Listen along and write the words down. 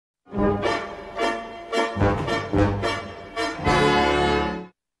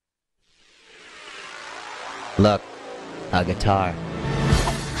Look, a guitar.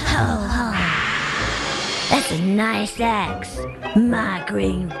 Ho ho. That's a nice axe,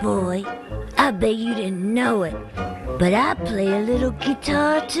 Migraine Boy. I bet you didn't know it, but I play a little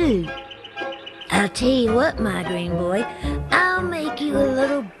guitar too. I'll tell you what, Migraine Boy, I'll make you a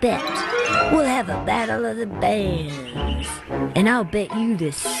little bet. We'll have a battle of the bands, and I'll bet you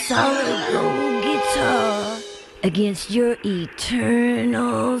this solid gold guitar against your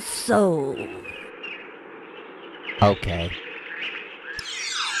eternal soul. Okay.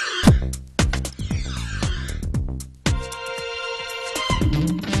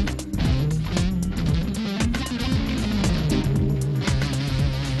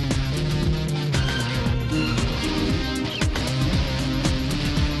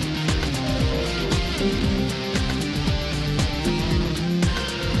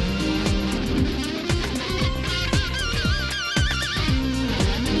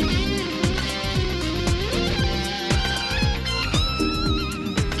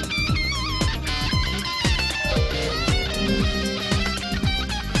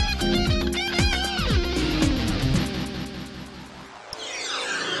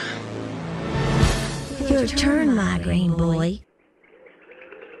 Your turn, Migraine Boy.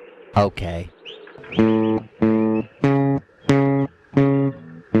 Okay.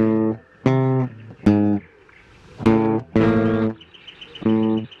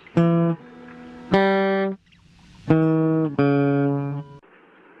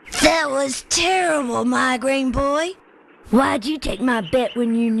 That was terrible, Migraine Boy. Why'd you take my bet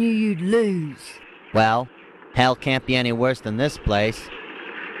when you knew you'd lose? Well, hell can't be any worse than this place.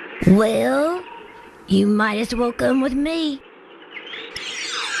 Well, you might as well come with me.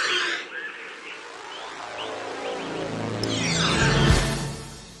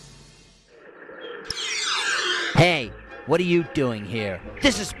 Hey, what are you doing here?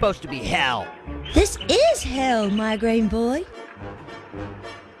 This is supposed to be hell. This is hell, Migraine Boy.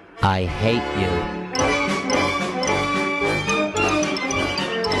 I hate you.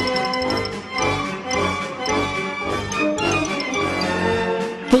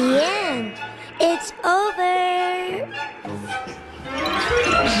 The end. It's over.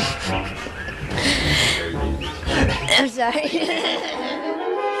 I'm sorry.